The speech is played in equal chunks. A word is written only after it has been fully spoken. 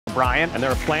Brian, and there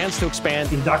are plans to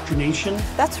expand indoctrination.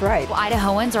 That's right. Well,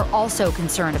 Idahoans are also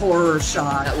concerned. Horror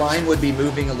shot. That line would be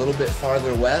moving a little bit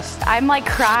farther west. I'm like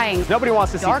crying. Nobody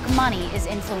wants to see dark money is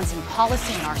influencing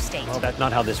policy in our state. Well, that's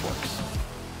not how this works.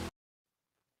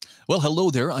 Well, hello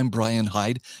there. I'm Brian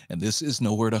Hyde, and this is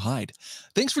Nowhere to Hide.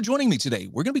 Thanks for joining me today.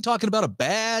 We're going to be talking about a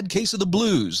bad case of the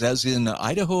blues, as in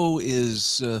Idaho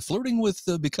is flirting with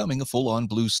becoming a full-on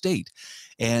blue state.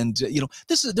 And,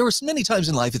 there are many times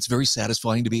in life it's very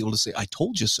satisfying to be able to say, I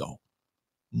told you so.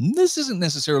 This isn't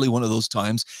necessarily one of those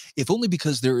times, if only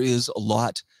because there is a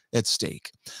lot at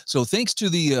stake. So thanks to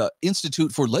the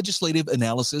Institute for Legislative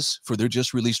Analysis for their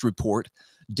just released report,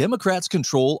 Democrats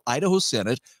control Idaho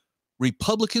Senate,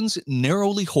 Republicans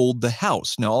narrowly hold the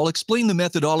House. Now, I'll explain the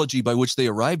methodology by which they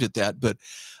arrived at that, but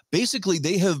basically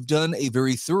they have done a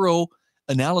very thorough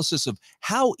analysis of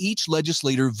how each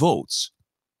legislator votes.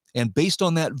 And based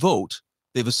on that vote,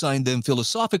 they've assigned them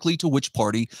philosophically to which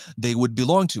party they would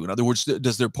belong to. In other words,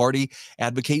 does their party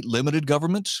advocate limited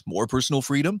government, more personal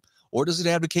freedom, or does it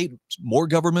advocate more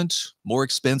government, more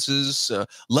expenses,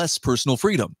 less personal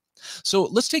freedom? So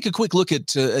let's take a quick look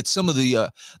at some of the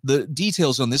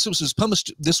details on this. This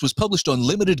was published on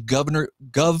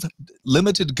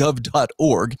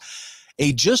limitedgov.org.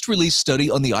 A just released study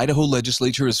on the Idaho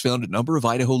legislature has found a number of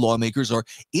Idaho lawmakers are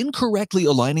incorrectly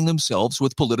aligning themselves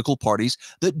with political parties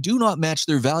that do not match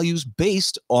their values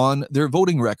based on their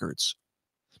voting records.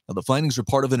 Now, the findings are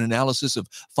part of an analysis of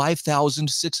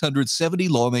 5,670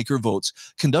 lawmaker votes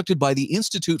conducted by the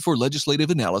Institute for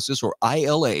Legislative Analysis, or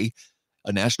ILA,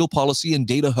 a national policy and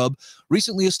data hub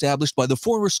recently established by the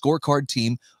former scorecard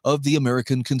team of the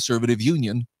American Conservative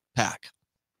Union, PAC.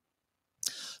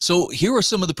 So here are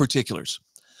some of the particulars.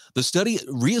 The study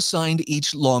reassigned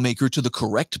each lawmaker to the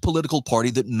correct political party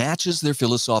that matches their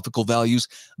philosophical values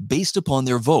based upon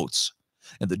their votes.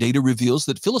 And the data reveals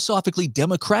that philosophically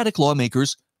democratic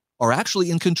lawmakers are actually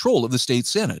in control of the state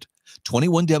Senate,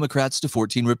 21 Democrats to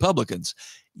 14 Republicans.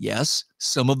 Yes,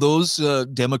 some of those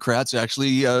Democrats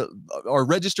actually are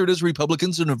registered as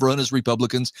Republicans and have run as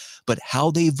Republicans, but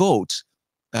how they vote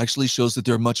actually shows that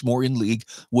they're much more in league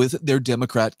with their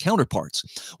Democrat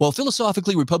counterparts. While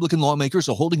philosophically, Republican lawmakers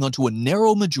are holding onto a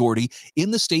narrow majority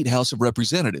in the state House of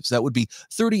Representatives. That would be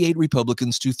 38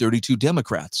 Republicans to 32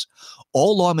 Democrats.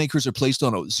 All lawmakers are placed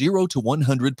on a 0 to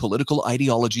 100 political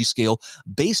ideology scale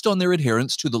based on their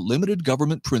adherence to the limited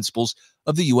government principles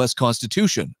of the U.S.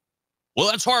 Constitution. Well,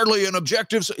 that's hardly an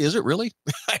objective. Is it really?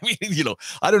 I mean,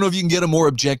 I don't know if you can get a more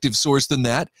objective source than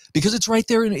that, because it's right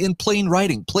there in plain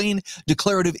writing, plain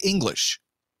declarative English.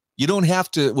 You don't have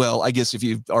to, well, I guess if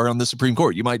you are on the Supreme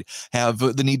Court, you might have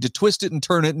the need to twist it and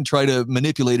turn it and try to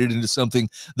manipulate it into something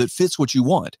that fits what you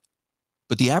want.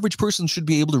 But the average person should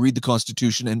be able to read the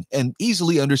Constitution and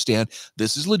easily understand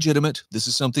this is legitimate, this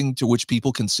is something to which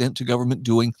people consent to government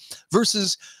doing,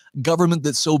 versus government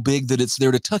that's so big that it's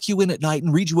there to tuck you in at night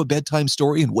and read you a bedtime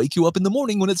story and wake you up in the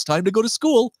morning when it's time to go to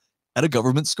school at a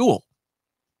government school.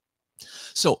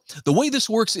 So the way this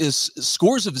works is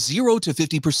scores of 0 to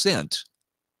 50%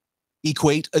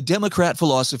 equate a Democrat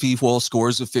philosophy, while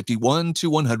scores of 51 to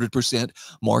 100%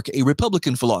 mark a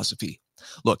Republican philosophy.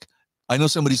 Look, I know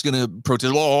somebody's going to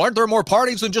protest, well, aren't there more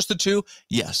parties than just the two?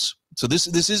 Yes. So this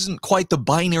isn't quite the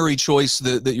binary choice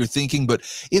that you're thinking, but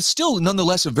it's still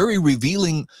nonetheless a very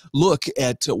revealing look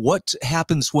at what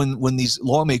happens when these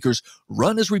lawmakers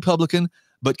run as Republican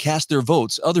but cast their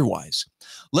votes otherwise.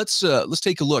 Let's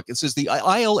take a look. It says the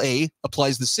ILA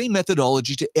applies the same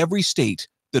methodology to every state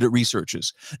that it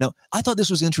researches. Now, I thought this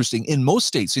was interesting. In most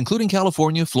states, including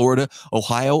California, Florida,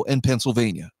 Ohio, and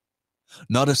Pennsylvania,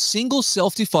 not a single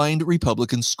self-defined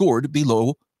Republican scored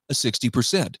below a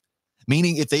 60%.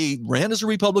 Meaning if they ran as a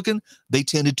Republican, they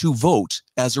tended to vote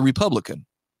as a Republican.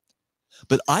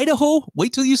 But Idaho,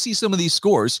 wait till you see some of these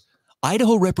scores.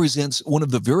 Idaho represents one of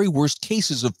the very worst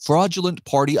cases of fraudulent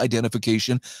party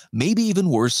identification, maybe even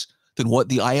worse than what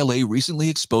the ILA recently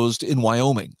exposed in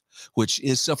Wyoming, which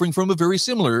is suffering from a very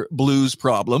similar blues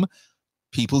problem.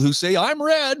 People who say, I'm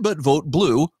red, but vote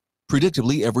blue,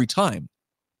 predictably every time.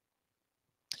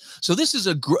 So this is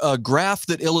a graph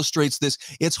that illustrates this.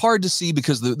 It's hard to see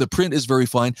because the print is very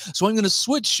fine. So I'm going to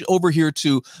switch over here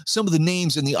to some of the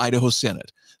names in the Idaho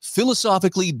Senate.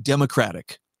 Philosophically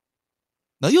Democratic.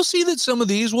 Now you'll see that some of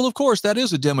these, well, of course, that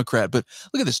is a Democrat. But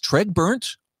look at this. Treg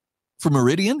Burnt for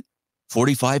Meridian,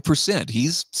 45%.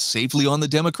 He's safely on the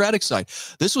Democratic side.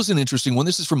 This was an interesting one.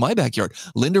 This is from my backyard.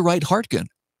 Linda Wright Hartgen,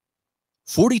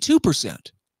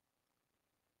 42%.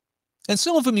 And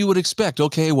some of them you would expect,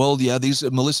 okay, well, yeah, these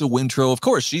Melissa Wintrow, of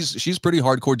course, she's pretty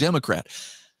hardcore Democrat.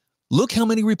 Look how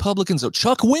many Republicans.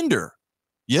 Chuck Winder.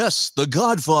 Yes, the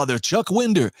Godfather, Chuck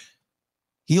Winder.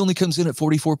 He only comes in at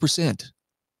 44%.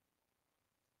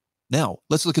 Now,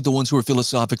 let's look at the ones who are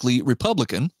philosophically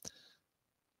Republican.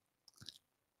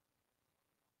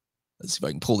 Let's see if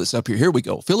I can pull this up here. Here we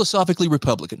go. Philosophically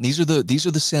Republican. These are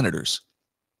the senators.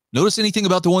 Notice anything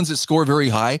about the ones that score very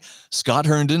high? Scott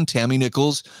Herndon, Tammy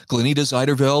Nichols, Glenita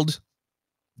Zeiderveld,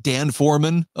 Dan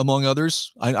Foreman, among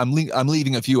others. I'm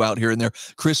leaving a few out here and there.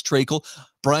 Chris Trakel,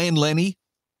 Brian Lenny.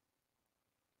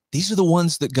 These are the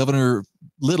ones that Governor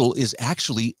Little is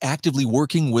actually actively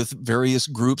working with various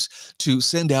groups to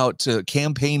send out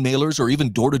campaign mailers or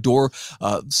even door-to-door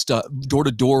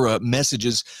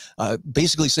messages,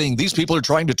 basically saying these people are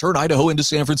trying to turn Idaho into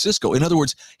San Francisco. In other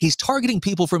words, he's targeting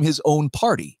people from his own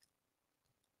party.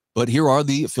 But here are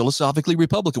the philosophically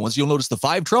Republican ones. You'll notice the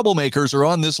 5 troublemakers are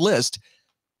on this list.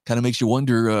 Kind of makes you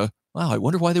wonder, wow, I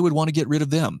wonder why they would want to get rid of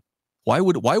them. Why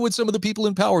would some of the people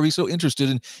in power be so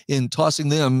interested in tossing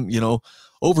them,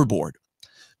 overboard?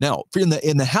 Now, in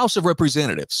the House of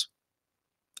Representatives,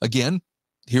 again,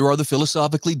 here are the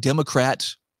philosophically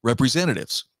Democrat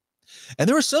representatives. And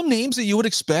there are some names that you would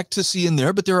expect to see in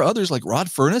there, but there are others like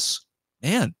Rod Furness.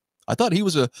 Man, I thought he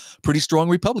was a pretty strong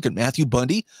Republican. Matthew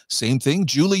Bundy, same thing.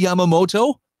 Julie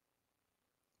Yamamoto,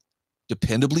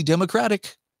 dependably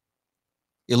Democratic.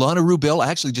 Ilana Rubel, I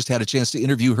actually just had a chance to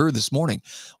interview her this morning.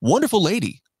 Wonderful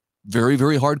lady, very,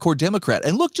 very hardcore Democrat.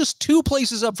 And look, just 2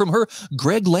 places up from her,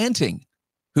 Greg Lanting,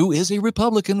 who is a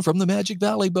Republican from the Magic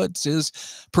Valley, but is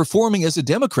performing as a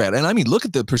Democrat. And I mean, look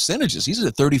at the percentages. He's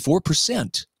at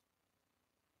 34%.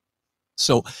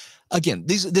 So again,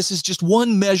 this is just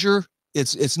one measure.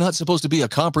 It's not supposed to be a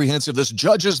comprehensive, this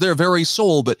judges their very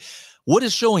soul, but what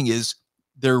is showing is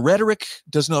their rhetoric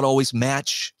does not always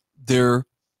match their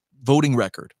voting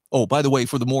record. Oh, by the way,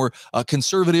 for the more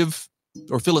conservative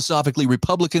or philosophically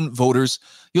Republican voters,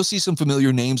 you'll see some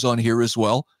familiar names on here as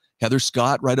well. Heather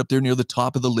Scott right up there near the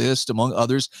top of the list, among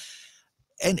others.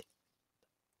 And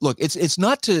look, it's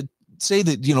not to say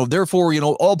that, therefore,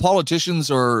 all politicians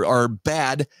are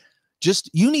bad. Just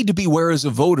you need to be aware as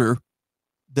a voter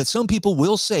that some people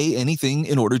will say anything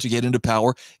in order to get into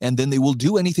power, and then they will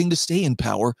do anything to stay in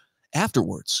power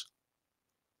afterwards.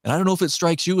 And I don't know if it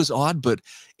strikes you as odd, but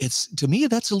to me,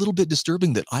 that's a little bit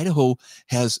disturbing that Idaho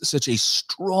has such a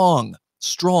strong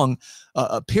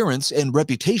appearance and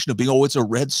reputation of being, it's a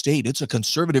red state, it's a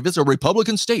conservative, it's a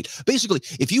Republican state. Basically,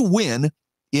 if you win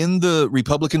in the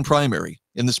Republican primary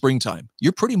in the springtime,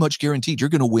 you're pretty much guaranteed you're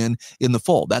going to win in the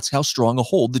fall. That's how strong a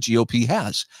hold the GOP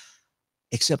has.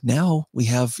 Except now we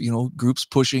have, groups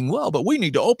pushing, but we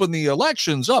need to open the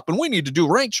elections up and we need to do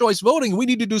ranked choice voting. We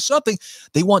need to do something.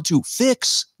 They want to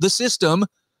fix the system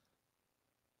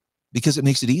because it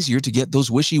makes it easier to get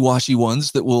those wishy-washy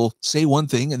ones that will say one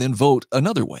thing and then vote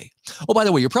another way. Oh, by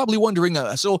the way, you're probably wondering,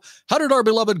 so how did our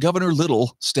beloved Governor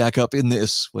Little stack up in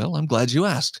this? Well, I'm glad you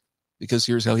asked, because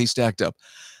here's how he stacked up.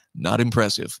 Not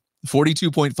impressive.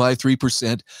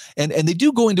 42.53%. And they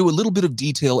do go into a little bit of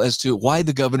detail as to why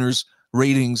the governor's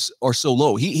ratings are so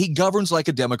low. He governs like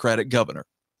a Democratic governor.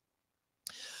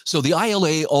 So the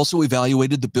ILA also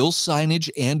evaluated the bill signage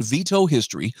and veto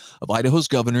history of Idaho's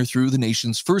governor through the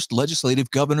nation's first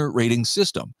legislative governor rating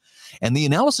system. And the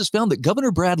analysis found that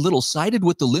Governor Brad Little sided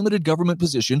with the limited government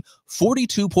position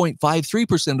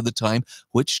 42.53% of the time,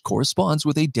 which corresponds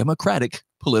with a Democratic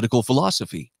political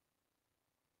philosophy.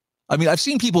 I mean, I've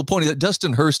seen people pointing that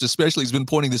Dustin Hurst especially has been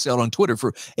pointing this out on Twitter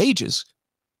for ages.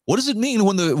 What does it mean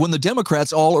when the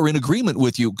Democrats all are in agreement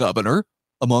with you, Governor,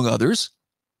 among others?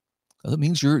 Well, that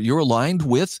means you're aligned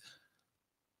with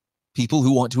people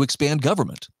who want to expand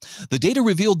government. The data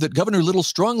revealed that Governor Little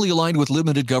strongly aligned with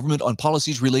limited government on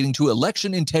policies relating to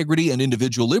election integrity and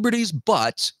individual liberties,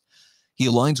 but he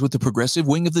aligns with the progressive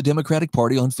wing of the Democratic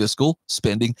Party on fiscal,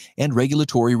 spending, and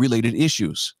regulatory-related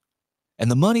issues. And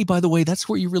the money, by the way, that's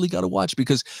where you really got to watch,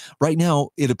 because right now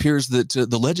it appears that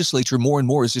the legislature more and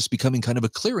more is just becoming kind of a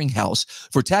clearinghouse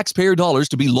for taxpayer dollars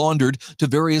to be laundered to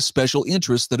various special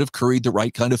interests that have curried the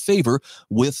right kind of favor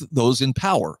with those in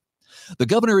power. The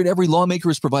governor and every lawmaker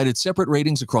has provided separate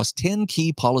ratings across 10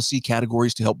 key policy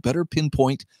categories to help better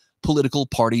pinpoint political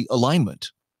party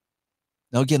alignment.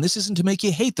 Now, again, this isn't to make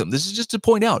you hate them. This is just to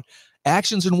point out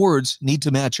actions and words need to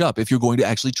match up if you're going to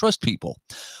actually trust people.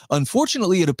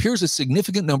 Unfortunately, it appears a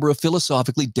significant number of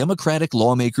philosophically Democratic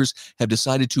lawmakers have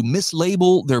decided to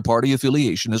mislabel their party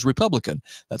affiliation as Republican.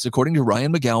 That's according to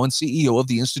Ryan McGowan, CEO of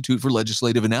the Institute for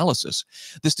Legislative Analysis.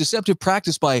 This deceptive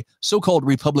practice by so-called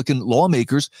Republican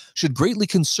lawmakers should greatly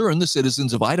concern the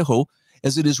citizens of Idaho,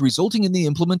 as it is resulting in the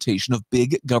implementation of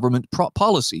big government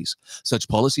policies. Such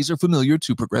policies are familiar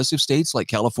to progressive states like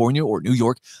California or New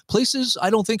York, places I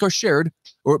don't think are shared,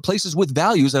 or places with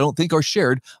values I don't think are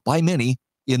shared by many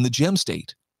in the gem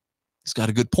state. He's got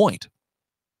a good point.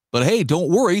 But hey, don't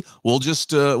worry. We'll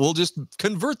just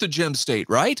convert the gem state,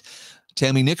 right?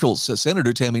 Tammy Nichols,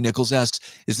 Senator Tammy Nichols asks,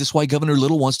 is this why Governor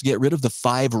Little wants to get rid of the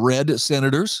 5 red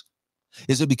senators?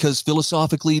 Is it because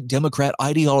philosophically Democrat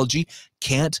ideology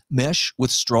can't mesh with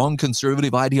strong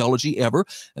conservative ideology ever,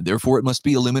 and therefore it must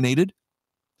be eliminated?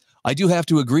 I do have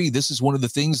to agree, this is one of the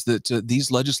things that these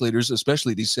legislators,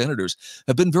 especially these senators,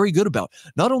 have been very good about.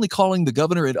 Not only calling the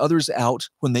governor and others out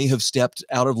when they have stepped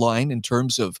out of line in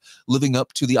terms of living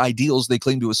up to the ideals they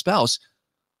claim to espouse,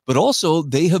 but also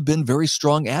they have been very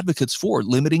strong advocates for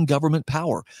limiting government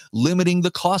power, limiting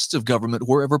the costs of government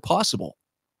wherever possible,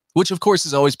 which of course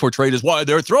is always portrayed as why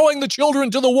they're throwing the children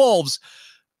to the wolves,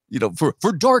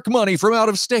 for dark money from out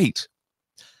of state.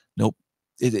 Nope.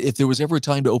 If there was ever a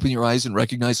time to open your eyes and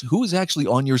recognize who is actually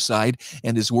on your side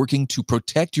and is working to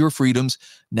protect your freedoms,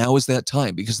 now is that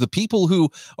time. Because the people who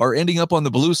are ending up on the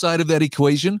blue side of that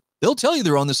equation, they'll tell you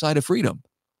they're on the side of freedom.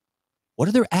 What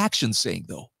are their actions saying,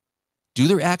 though? Do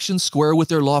their actions square with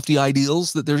their lofty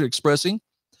ideals that they're expressing?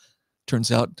 Turns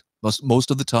out,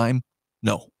 most of the time,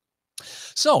 no.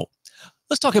 So,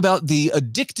 let's talk about the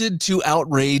addicted to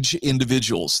outrage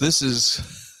individuals. This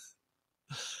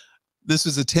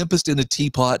is a tempest in a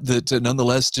teapot that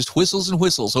nonetheless just whistles and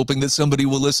whistles, hoping that somebody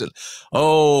will listen.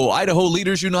 Oh, Idaho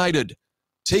Leaders United,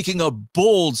 taking a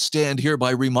bold stand here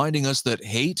by reminding us that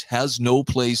hate has no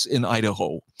place in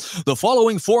Idaho. The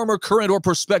following former, current, or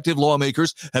prospective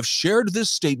lawmakers have shared this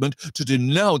statement to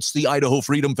denounce the Idaho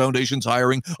Freedom Foundation's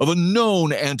hiring of a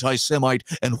known anti-Semite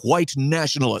and white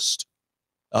nationalist.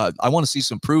 I want to see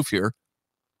some proof here.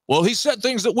 Well, he said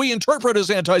things that we interpret as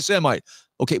anti-Semite.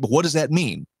 Okay, but what does that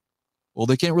mean? Well,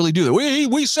 they can't really do that.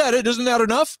 We said it. Isn't that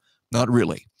enough? Not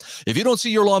really. If you don't see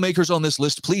your lawmakers on this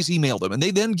list, please email them. And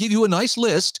they then give you a nice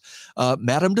list,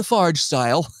 Madame Defarge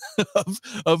style,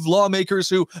 of lawmakers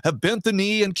who have bent the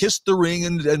knee and kissed the ring.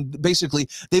 And basically,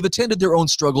 they've attended their own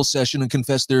struggle session and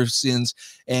confessed their sins.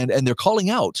 And they're calling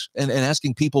out and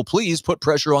asking people, please put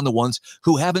pressure on the ones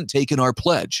who haven't taken our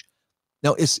pledge.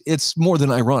 Now, it's more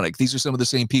than ironic. These are some of the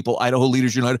same people, Idaho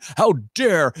Leaders United. How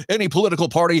dare any political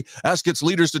party ask its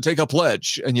leaders to take a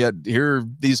pledge? And yet here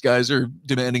these guys are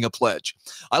demanding a pledge.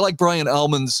 I like Brian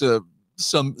Allman's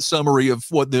some summary of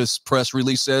what this press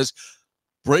release says.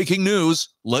 Breaking news,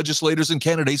 legislators and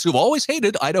candidates who've always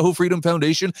hated Idaho Freedom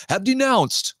Foundation have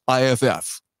denounced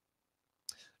IFF.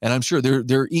 And I'm sure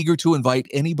they're eager to invite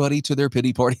anybody to their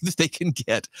pity party that they can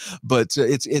get. But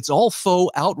it's all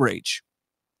faux outrage.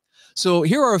 So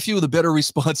here are a few of the better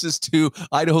responses to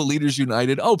Idaho Leaders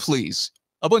United. Oh, please.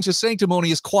 A bunch of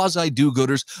sanctimonious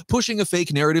quasi-do-gooders pushing a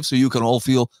fake narrative so you can all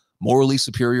feel morally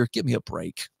superior. Give me a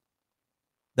break.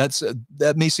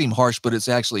 That may seem harsh, but it's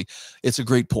a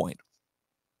great point.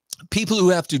 People who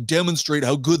have to demonstrate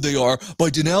how good they are by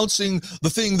denouncing the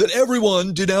thing that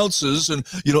everyone denounces and,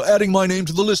 adding my name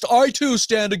to the list. I, too,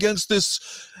 stand against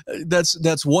this.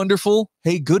 That's wonderful.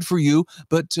 Hey, good for you.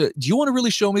 But do you want to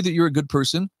really show me that you're a good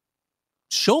person?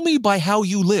 Show me by how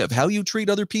you live, how you treat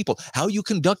other people, how you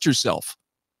conduct yourself.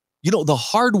 The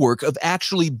hard work of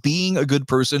actually being a good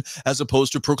person as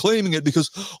opposed to proclaiming it because,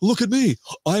 look at me,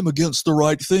 I'm against the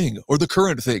right thing or the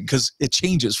current thing, because it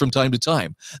changes from time to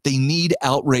time. They need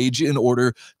outrage in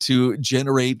order to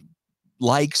generate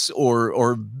likes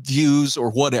or views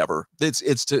or whatever. It's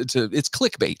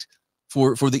clickbait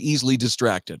for the easily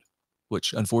distracted,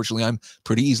 which unfortunately I'm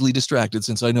pretty easily distracted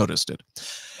since I noticed it.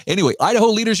 Anyway, Idaho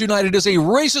Leaders United is a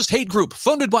racist hate group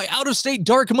funded by out-of-state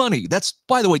dark money. That's,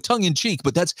 by the way, tongue-in-cheek,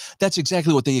 but that's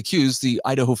exactly what they accuse the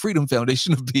Idaho Freedom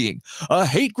Foundation of being. A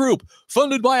hate group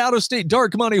funded by out-of-state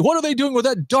dark money. What are they doing with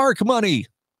that dark money?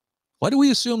 Why do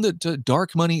we assume that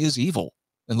dark money is evil?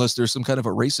 Unless there's some kind of a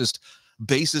racist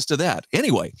basis to that.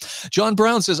 Anyway, John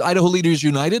Brown says Idaho Leaders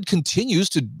United continues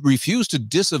to refuse to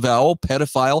disavow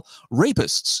pedophile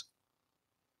rapists.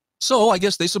 So I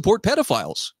guess they support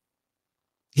pedophiles.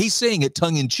 He's saying it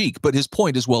tongue-in-cheek, but his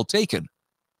point is well taken.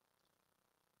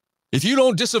 If you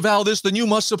don't disavow this, then you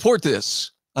must support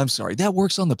this. I'm sorry, that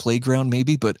works on the playground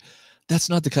maybe, but that's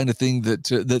not the kind of thing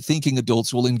that thinking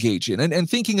adults will engage in. And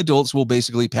thinking adults will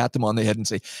basically pat them on the head and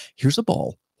say, here's a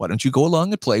ball. Why don't you go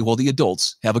along and play while the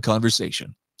adults have a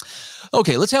conversation?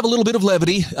 Okay, let's have a little bit of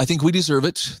levity. I think we deserve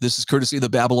it. This is courtesy of the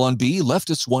Babylon Bee.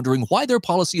 Leftists wondering why their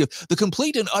policy of the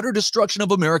complete and utter destruction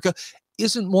of America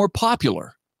isn't more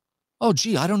popular. Oh,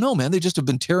 gee, I don't know, man. They just have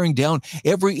been tearing down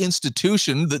every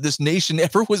institution that this nation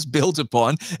ever was built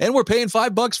upon. And we're paying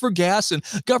 $5 for gas and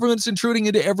government's intruding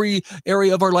into every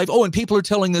area of our life. Oh, and people are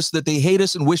telling us that they hate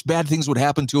us and wish bad things would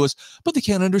happen to us, but they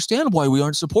can't understand why we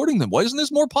aren't supporting them. Why isn't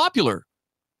this more popular?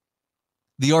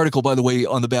 The article, by the way,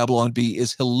 on the Babylon Bee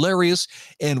is hilarious.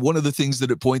 And one of the things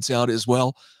that it points out is,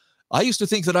 well, I used to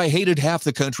think that I hated half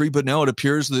the country, but now it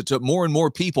appears that more and more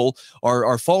people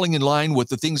are falling in line with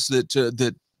the things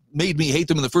that made me hate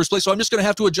them in the first place. So I'm just going to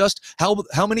have to adjust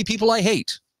how many people I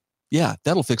hate. Yeah,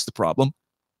 that'll fix the problem.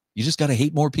 You just got to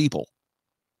hate more people.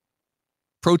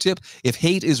 Pro tip, if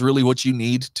hate is really what you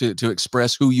need to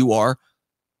express who you are,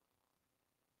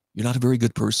 you're not a very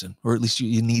good person, or at least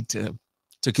you need to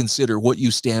consider what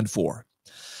you stand for.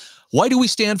 Why do we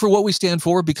stand for what we stand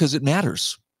for? Because it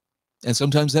matters. And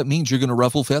sometimes that means you're going to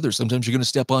ruffle feathers. Sometimes you're going to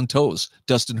step on toes.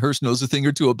 Dustin Hurst knows a thing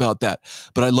or two about that.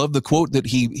 But I love the quote that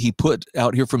he put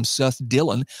out here from Seth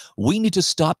Dillon. We need to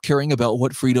stop caring about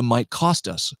what freedom might cost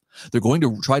us. They're going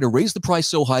to try to raise the price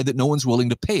so high that no one's willing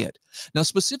to pay it. Now,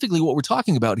 specifically what we're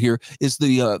talking about here is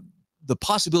the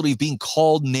possibility of being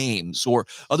called names or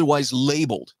otherwise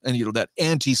labeled. And, you know, that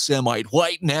anti-Semite,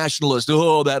 white nationalist,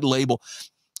 oh, that label.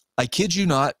 I kid you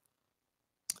not.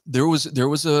 There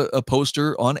was a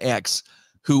poster on X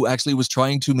who actually was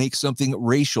trying to make something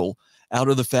racial out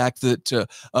of the fact that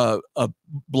a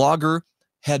blogger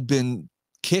had been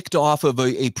kicked off of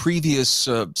a previous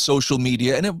social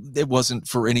media, and it wasn't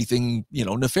for anything, you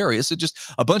know, nefarious. It just,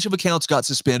 a bunch of accounts got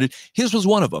suspended. His was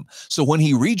one of them. So when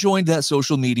he rejoined that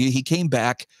social media, he came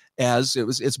back as,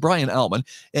 it's Brian Allman,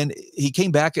 and he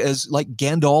came back as like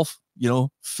Gandalf, you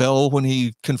know, fell when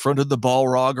he confronted the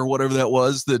Balrog or whatever that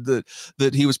was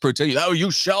that he was protecting. Oh, you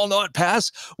shall not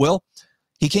pass. Well,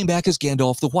 he came back as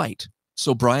Gandalf the White.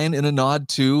 So Brian, in a nod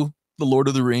to the Lord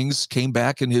of the Rings, came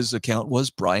back and his account was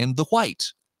Brian the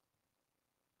White.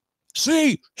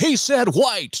 See, he said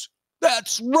white.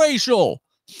 That's racial.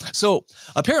 So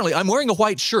apparently I'm wearing a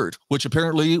white shirt, which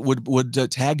apparently would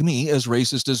tag me as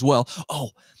racist as well.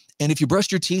 Oh, and if you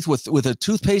brushed your teeth with a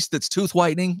toothpaste that's tooth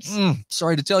whitening,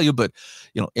 sorry to tell you, but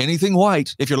you know, anything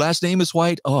white, if your last name is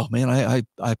White, oh man,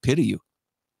 I pity you.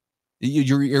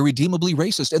 You're irredeemably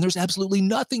racist, and there's absolutely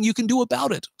nothing you can do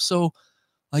about it. So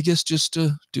I guess just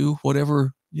do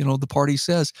whatever, you know, the party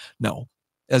says. No,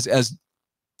 as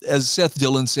Seth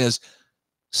Dillon says,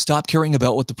 stop caring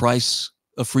about what the price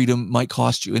of freedom might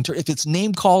cost you. If it's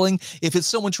name calling, if it's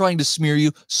someone trying to smear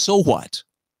you, so what?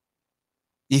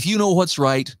 If you know what's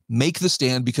right, make the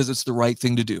stand because it's the right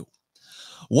thing to do.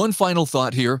 One final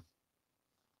thought here.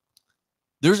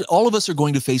 All of us are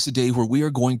going to face a day where we are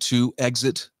going to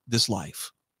exit this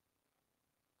life.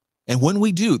 And when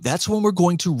we do, that's when we're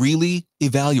going to really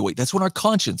evaluate. That's when our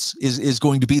conscience is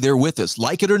going to be there with us.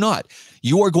 Like it or not,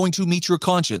 you are going to meet your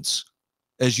conscience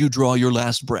as you draw your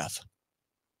last breath.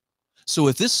 So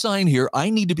if this sign here, I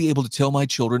need to be able to tell my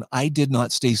children, I did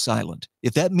not stay silent.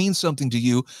 If that means something to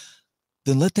you,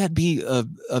 then let that be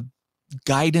a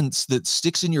guidance that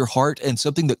sticks in your heart and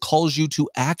something that calls you to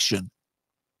action.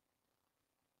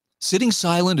 Sitting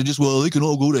silent and just, well, they can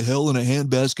all go to hell in a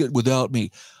handbasket without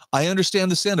me. I understand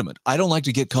the sentiment. I don't like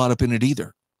to get caught up in it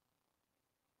either.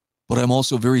 But I'm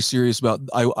also very serious about,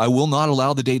 I will not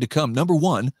allow the day to come, number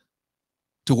one,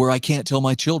 to where I can't tell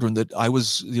my children that I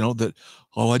was, you know, that,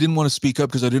 oh, I didn't want to speak up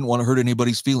because I didn't want to hurt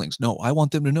anybody's feelings. No, I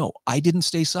want them to know I didn't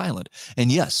stay silent.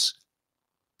 And yes,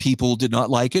 people did not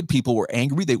like it. People were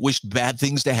angry. They wished bad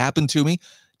things to happen to me.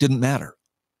 Didn't matter.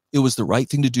 It was the right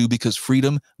thing to do because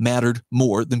freedom mattered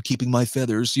more than keeping my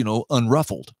feathers, you know,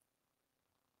 unruffled.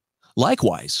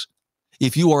 Likewise,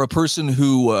 if you are a person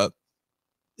who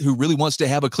really wants to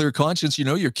have a clear conscience, you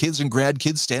know, your kids and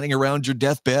grandkids standing around your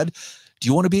deathbed, do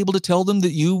you want to be able to tell them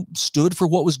that you stood for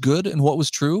what was good and what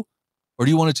was true? Or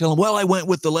do you want to tell them, well, I went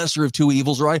with the lesser of two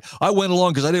evils, or I went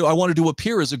along because I wanted to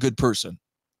appear as a good person?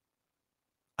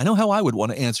 I know how I would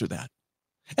want to answer that.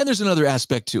 And there's another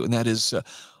aspect too, and that is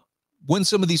when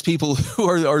some of these people who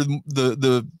are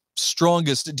the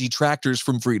strongest detractors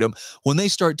from freedom, when they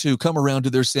start to come around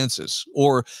to their senses,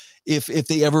 or if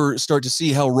they ever start to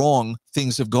see how wrong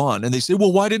things have gone, and they say,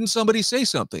 well, why didn't somebody say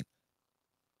something?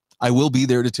 I will be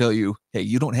there to tell you, hey,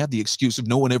 you don't have the excuse of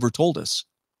no one ever told us.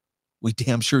 We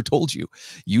damn sure told you.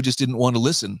 You just didn't want to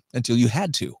listen until you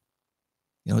had to.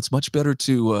 You know, it's much better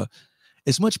to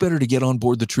get on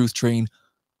board the truth train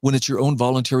when it's your own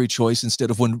voluntary choice instead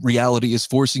of when reality is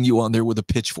forcing you on there with a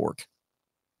pitchfork.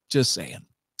 Just saying.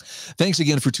 Thanks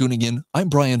again for tuning in. I'm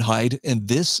Brian Hyde, and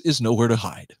this is Nowhere to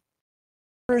Hide.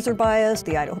 Are biased,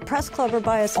 the Idaho Press Club are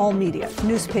biased, all media,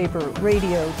 newspaper,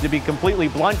 radio. To be completely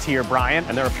blunt here, Brian,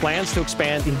 and there are plans to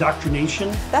expand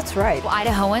indoctrination. That's right. Well,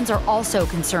 Idahoans are also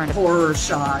concerned. Horror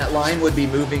shot. That line would be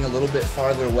moving a little bit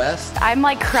farther west. I'm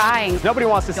like crying. Nobody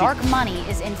wants to see dark money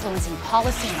is influencing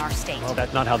policy in our state. Well,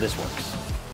 that's not how this works.